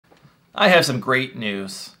I have some great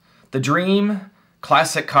news. The dream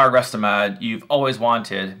classic car Restomod you've always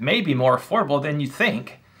wanted may be more affordable than you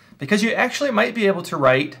think because you actually might be able to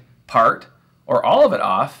write part or all of it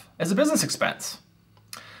off as a business expense.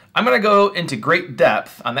 I'm going to go into great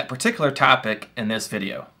depth on that particular topic in this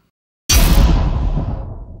video.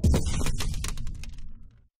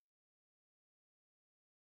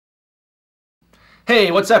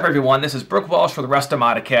 Hey, what's up everyone? This is Brooke Walsh for the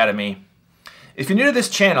Restomod Academy. If you're new to this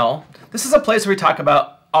channel, this is a place where we talk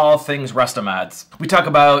about all things Restomods. We talk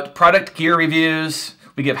about product gear reviews,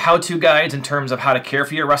 we give how-to guides in terms of how to care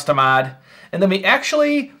for your Restomod, and then we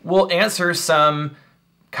actually will answer some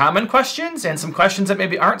common questions and some questions that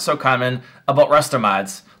maybe aren't so common about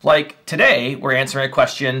Restomods. Like today, we're answering a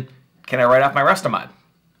question, can I write off my Restomod?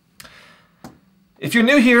 If you're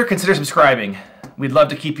new here, consider subscribing. We'd love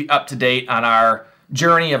to keep you up to date on our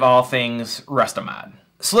journey of all things Restomod.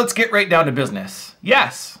 So let's get right down to business.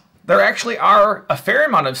 Yes, there actually are a fair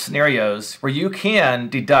amount of scenarios where you can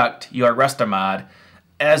deduct your Restomod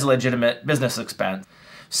as a legitimate business expense.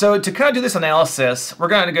 So to kind of do this analysis, we're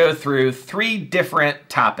going to go through three different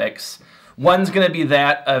topics. One's going to be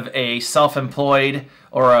that of a self-employed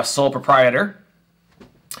or a sole proprietor.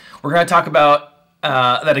 We're going to talk about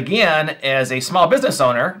that again as a small business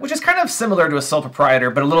owner, which is kind of similar to a sole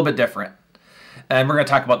proprietor, but a little bit different. And we're going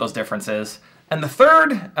to talk about those differences. And the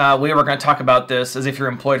third way we're going to talk about this is if you're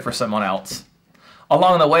employed for someone else.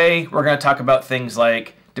 Along the way, we're going to talk about things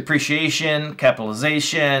like depreciation,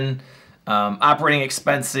 capitalization, operating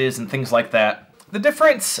expenses, and things like that. The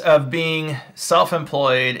difference of being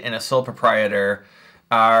self-employed and a sole proprietor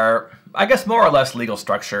are, I guess, more or less legal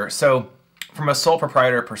structure. So from a sole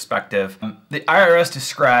proprietor perspective, the IRS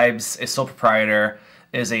describes a sole proprietor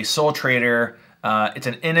as a sole trader. It's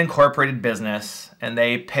an unincorporated business, and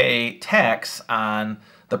they pay tax on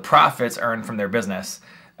the profits earned from their business.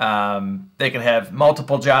 They can have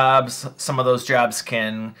multiple jobs. Some of those jobs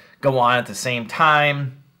can go on at the same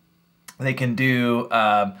time. They can do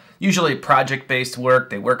usually project-based work.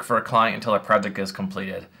 They work for a client until a project is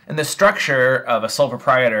completed. In the structure of a sole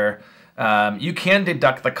proprietor, you can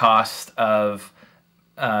deduct the cost of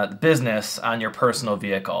business on your personal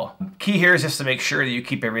vehicle. Key here is just to make sure that you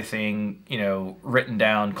keep everything, written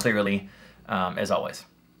down clearly, as always.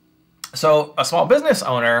 So a small business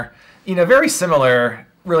owner, very similar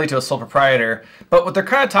really to a sole proprietor, but what they're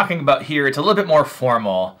kind of talking about here, it's a little bit more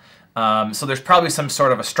formal. So there's probably some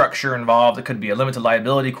sort of a structure involved. It could be a limited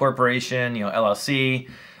liability corporation, LLC,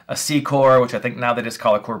 a C Corp, which I think now they just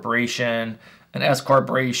call a corporation, an S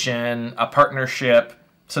corporation, a partnership.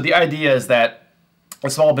 So the idea is that a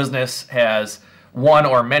small business has one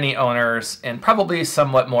or many owners and probably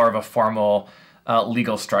somewhat more of a formal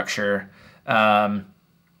legal structure.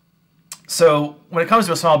 So when it comes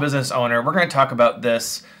to a small business owner, we're going to talk about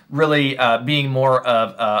this really being more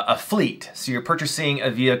of a fleet. So you're purchasing a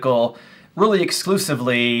vehicle really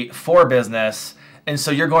exclusively for business, and so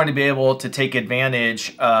you're going to be able to take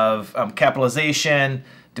advantage of capitalization,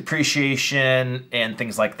 depreciation, and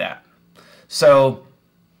things like that. So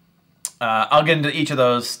I'll get into each of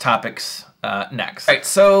those topics next. All right,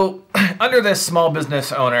 so under this small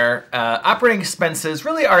business owner, operating expenses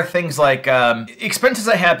really are things like expenses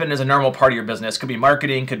that happen as a normal part of your business. Could be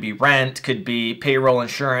marketing, could be rent, could be payroll,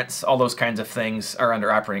 insurance, all those kinds of things are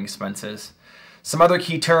under operating expenses. Some other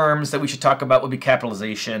key terms that we should talk about would be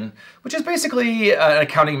capitalization, which is basically an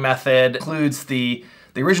accounting method. It includes the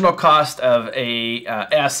original cost of a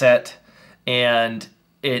asset, and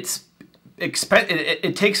it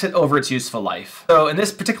takes it over its useful life. So in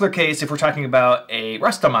this particular case, if we're talking about a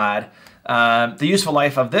Restomod, the useful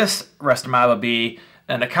life of this Restomod would be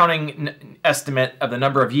an accounting estimate of the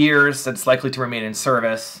number of years that it's likely to remain in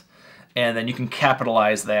service, and then you can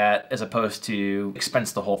capitalize that as opposed to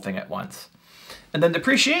expense the whole thing at once. And then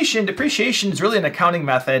depreciation is really an accounting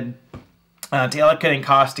method to allocating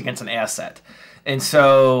cost against an asset. And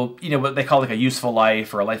so, what they call like a useful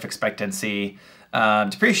life or a life expectancy.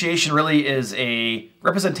 Depreciation really is a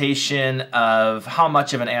representation of how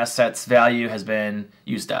much of an asset's value has been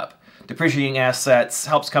used up. Depreciating assets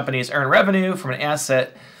helps companies earn revenue from an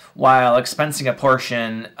asset while expensing a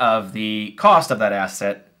portion of the cost of that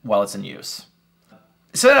asset while it's in use.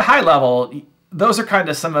 So at a high level, those are kind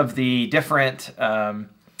of some of the different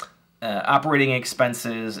operating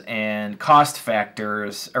expenses and cost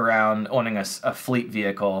factors around owning a fleet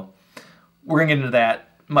vehicle. We're going to get into that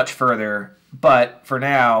much further. But for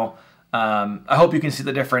now, I hope you can see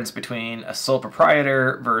the difference between a sole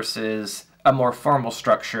proprietor versus a more formal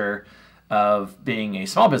structure of being a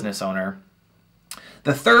small business owner.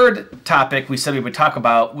 The third topic we said we would talk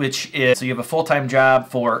about, which is, so you have a full-time job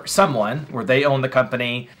for someone where they own the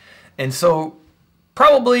company And so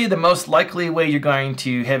probably the most likely way you're going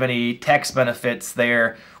to have any tax benefits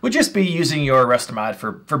there would just be using your Restomod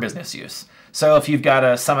for business use. So if you've got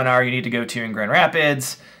a seminar you need to go to in Grand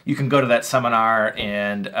Rapids, you can go to that seminar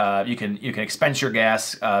and you can expense your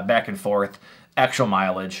gas back and forth, actual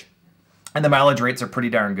mileage. And the mileage rates are pretty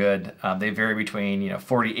darn good. They vary between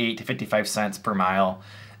 48 to 55 cents per mile.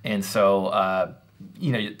 And so,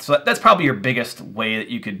 so that's probably your biggest way that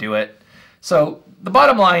you could do it. So the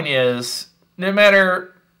bottom line is, no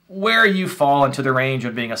matter where you fall into the range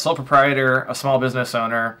of being a sole proprietor, a small business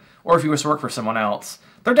owner, or if you wish to work for someone else,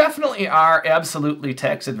 there definitely are absolutely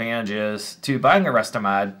tax advantages to buying a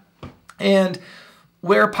Restomod. And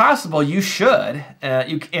where possible, you should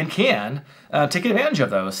and can take advantage of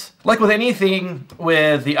those. Like with anything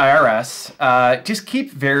with the IRS, just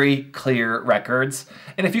keep very clear records.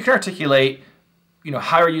 And if you can articulate,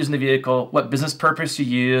 how you're using the vehicle, what business purpose you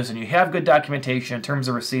use, and you have good documentation in terms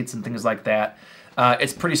of receipts and things like that,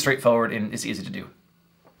 it's pretty straightforward and it's easy to do.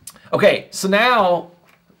 Okay, so now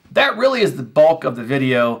that really is the bulk of the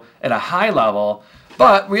video at a high level,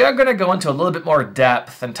 but we are going to go into a little bit more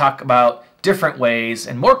depth and talk about different ways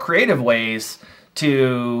and more creative ways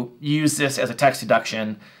to use this as a tax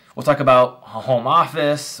deduction. We'll talk about a home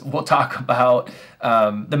office. We'll talk about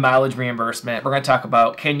the mileage reimbursement. We're going to talk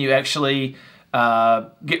about, can you actually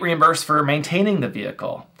get reimbursed for maintaining the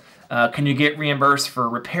vehicle? Can you get reimbursed for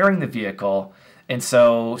repairing the vehicle? And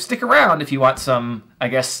so stick around if you want some,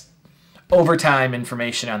 overtime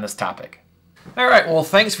information on this topic. All right, well,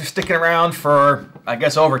 thanks for sticking around for,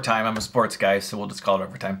 overtime. I'm a sports guy, so we'll just call it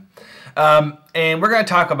overtime. And we're going to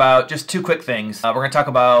talk about just two quick things. We're going to talk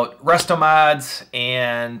about Restomods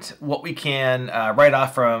and what we can write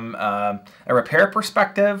off from a repair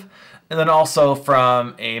perspective, and then also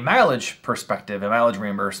from a mileage perspective, a mileage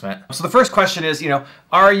reimbursement. So the first question is,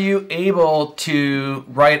 are you able to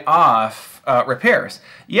write off repairs?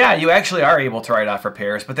 Yeah, you actually are able to write off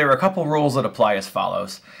repairs, but there are a couple rules that apply as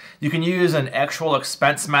follows. You can use an actual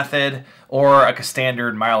expense method or like a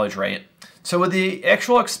standard mileage rate. So with the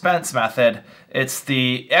actual expense method, it's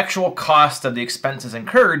the actual cost of the expenses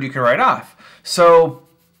incurred you can write off. So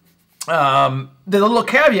the little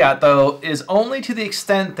caveat, though, is only to the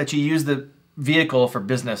extent that you use the vehicle for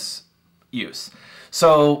business use.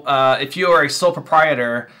 So if you are a sole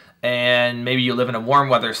proprietor and maybe you live in a warm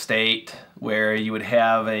weather state where you would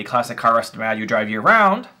have a classic car Restomod you drive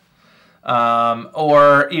year-round,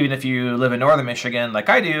 or even if you live in northern Michigan like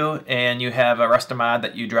I do and you have a Restomod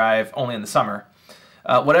that you drive only in the summer,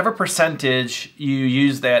 whatever percentage you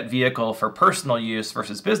use that vehicle for personal use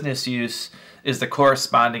versus business use is the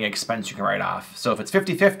corresponding expense you can write off. So if it's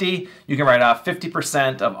 50-50, you can write off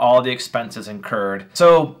 50% of all the expenses incurred.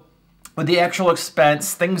 So with the actual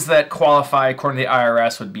expense, things that qualify according to the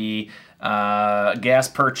IRS would be gas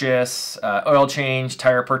purchase, oil change,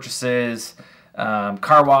 tire purchases,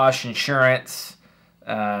 car wash, insurance,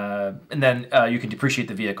 and then you can depreciate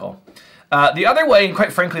the vehicle. The other way, and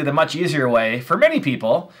quite frankly the much easier way for many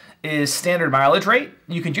people, is standard mileage rate.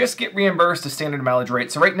 You can just get reimbursed a standard mileage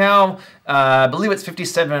rate. So right now, I believe it's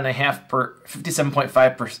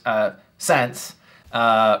 57.5 cents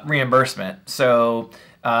reimbursement. So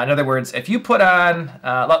in other words, if you put on,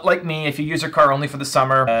 like me, if you use your car only for the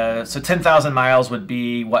summer, so 10,000 miles would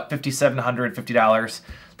be, what, $5,750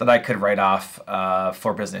 that I could write off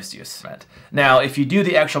for business use. Now, if you do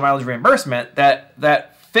the actual mileage reimbursement,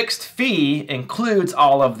 that fixed fee includes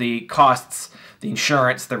all of the costs, the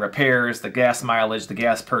insurance, the repairs, the gas mileage, the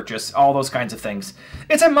gas purchase, all those kinds of things.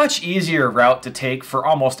 It's a much easier route to take for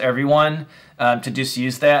almost everyone to just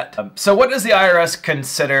use that. So what does the IRS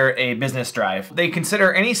consider a business drive? They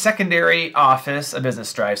consider any secondary office a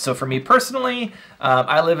business drive. So for me personally,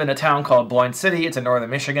 I live in a town called Boyne City. It's in northern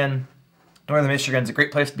Michigan. Northern Michigan's a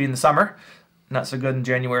great place to be in the summer. Not so good in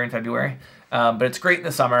January and February, but it's great in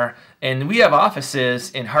the summer. And we have offices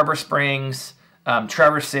in Harbor Springs,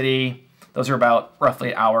 Traverse City. Those are about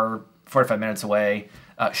roughly an hour, 45 minutes away.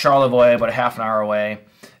 Charlevoix, about a half an hour away.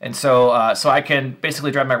 And so so I can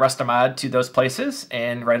basically drive my Restomod to those places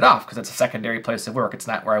and write it off because it's a secondary place of work. It's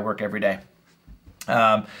not where I work every day.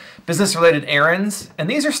 Business-related errands, and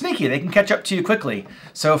these are sneaky. They can catch up to you quickly.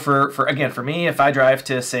 So for me, if I drive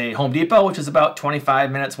to, say, Home Depot, which is about 25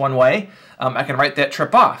 minutes one way, I can write that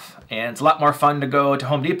trip off. And it's a lot more fun to go to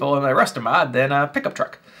Home Depot in my Restomod than a pickup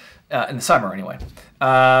truck, in the summer anyway.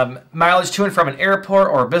 Mileage to and from an airport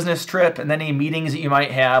or a business trip, and any meetings that you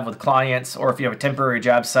might have with clients, or if you have a temporary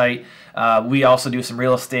job site. We also do some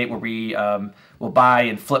real estate where we will buy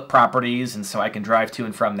and flip properties, and so I can drive to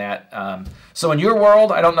and from that. So in your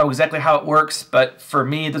world, I don't know exactly how it works, but for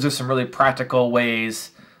me, those are some really practical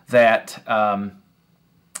ways that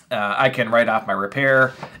I can write off my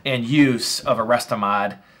repair and use of a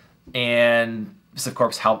Restomod, and this of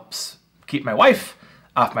course helps keep my wife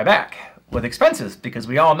off my back with expenses, because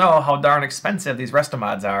we all know how darn expensive these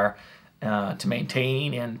Restomods are to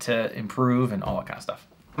maintain and to improve and all that kind of stuff.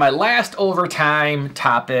 My last overtime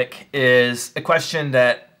topic is a question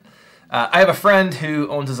that I have a friend who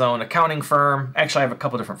owns his own accounting firm. Actually, I have a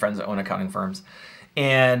couple different friends that own accounting firms.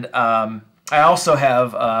 And I also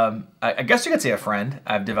have, I guess you could say a friend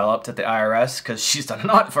I've developed at the IRS, because she's done an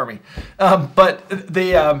audit for me. But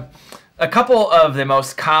a couple of the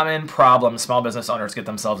most common problems small business owners get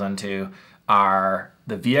themselves into are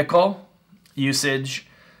the vehicle usage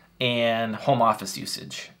and home office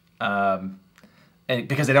usage, and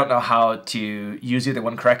because they don't know how to use either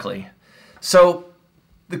one correctly. So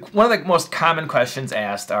one of the most common questions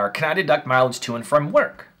asked are, can I deduct mileage to and from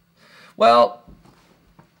work? Well,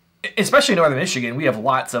 especially in northern Michigan, we have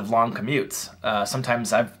lots of long commutes.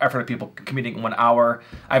 Sometimes I've heard of people commuting 1 hour.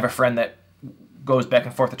 I have a friend that goes back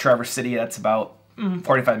and forth to Traverse City. That's about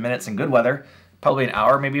 45 minutes in good weather, probably an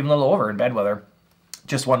hour, maybe even a little over in bad weather,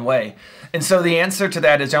 just one way. And so the answer to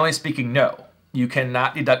that is, generally speaking, no. You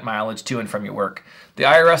cannot deduct mileage to and from your work. The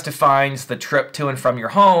IRS defines the trip to and from your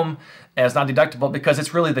home as non-deductible because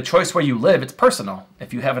it's really the choice where you live. It's personal.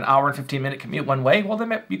 If you have an hour and 15-minute commute one way, well,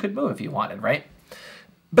 then you could move if you wanted, right?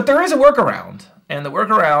 But there is a workaround, and the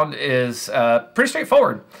workaround is pretty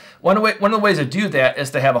straightforward. One of the ways to do that is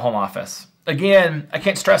to have a home office. Again, I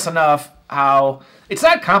can't stress enough how it's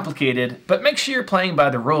not complicated, but make sure you're playing by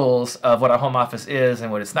the rules of what a home office is and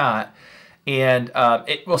what it's not. And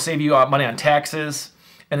it will save you money on taxes,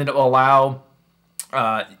 and then it will allow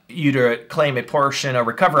you to claim a portion or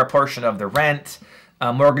recover a portion of the rent,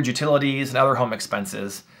 mortgage, utilities, and other home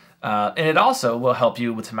expenses. And it also will help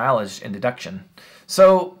you with mileage and deduction.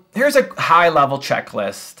 So here's a high-level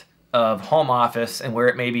checklist of home office and where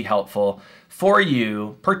it may be helpful for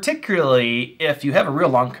you, particularly if you have a real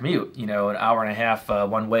long commute, you know, an hour and a half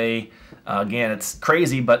one way. Again, it's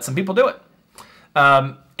crazy, but some people do it.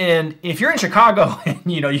 And if you're in Chicago and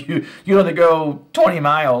you know you only go 20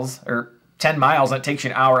 miles or 10 miles and it takes you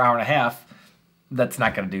an hour, hour and a half, that's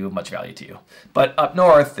not going to do much value to you. But up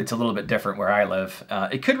north, it's a little bit different where I live.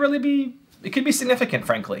 It could be significant,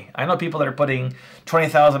 frankly. I know people that are putting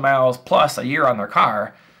 20,000 miles plus a year on their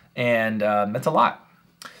car, and that's a lot.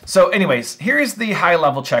 So anyways, here's the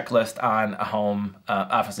high-level checklist on a home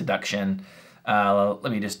office deduction. Let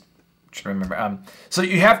me just remember. So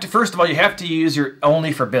you have to, first of all, you have to use your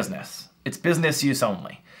only for business. It's business use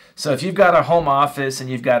only. So if you've got a home office and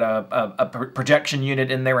you've got a projection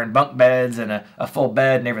unit in there and bunk beds and a full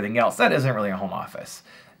bed and everything else, that isn't really a home office.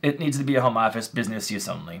 It needs to be a home office, business use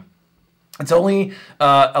only. It's only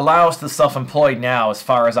allows the self-employed now, as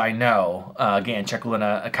far as I know. Again, check with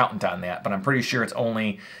an accountant on that, but I'm pretty sure it's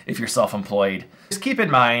only if you're self-employed. Just keep in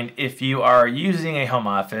mind, if you are using a home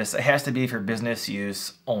office, it has to be for business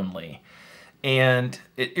use only. And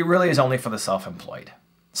it really is only for the self-employed.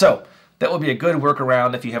 So that will be a good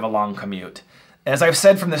workaround if you have a long commute. As I've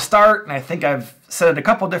said from the start, and I think I've said it a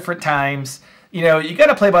couple different times, you know, you got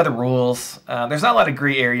to play by the rules. There's not a lot of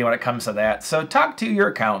gray area when it comes to that. So talk to your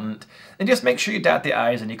accountant and just make sure you dot the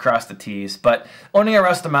I's and you cross the T's. But owning a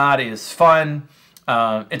Restomod is fun.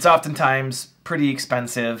 It's oftentimes pretty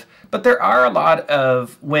expensive, but there are a lot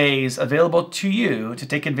of ways available to you to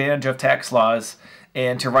take advantage of tax laws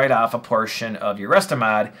and to write off a portion of your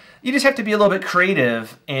Restomod. You just have to be a little bit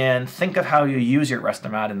creative and think of how you use your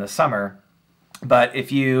Restomod in the summer. But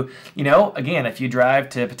if you know, again, if you drive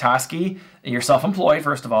to Petoskey, you're self-employed,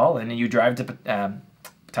 first of all, and you drive to,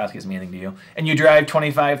 Petoskey isn't anything to you, and you drive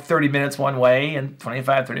 25, 30 minutes one way and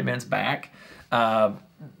 25, 30 minutes back,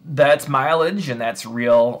 that's mileage and that's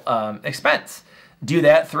real expense. Do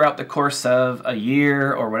that throughout the course of a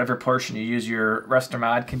year or whatever portion you use your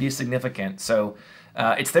Restomod can be significant. So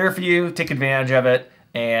it's there for you. Take advantage of it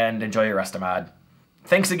and enjoy your Restomod.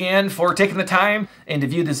 Thanks again for taking the time and to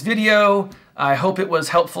view this video. I hope it was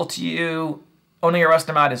helpful to you. Owning a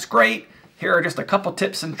Restomod is great. Here are just a couple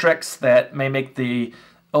tips and tricks that may make the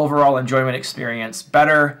overall enjoyment experience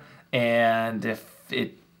better. And if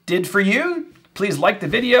it did for you, please like the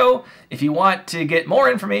video. If you want to get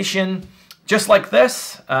more information just like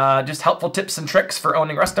this, just helpful tips and tricks for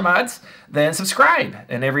owning Restomods, then subscribe.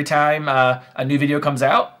 And every time a new video comes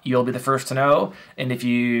out, you'll be the first to know. And if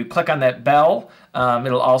you click on that bell,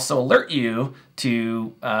 it'll also alert you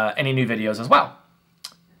to any new videos as well.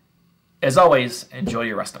 As always, enjoy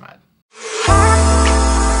your Restomod.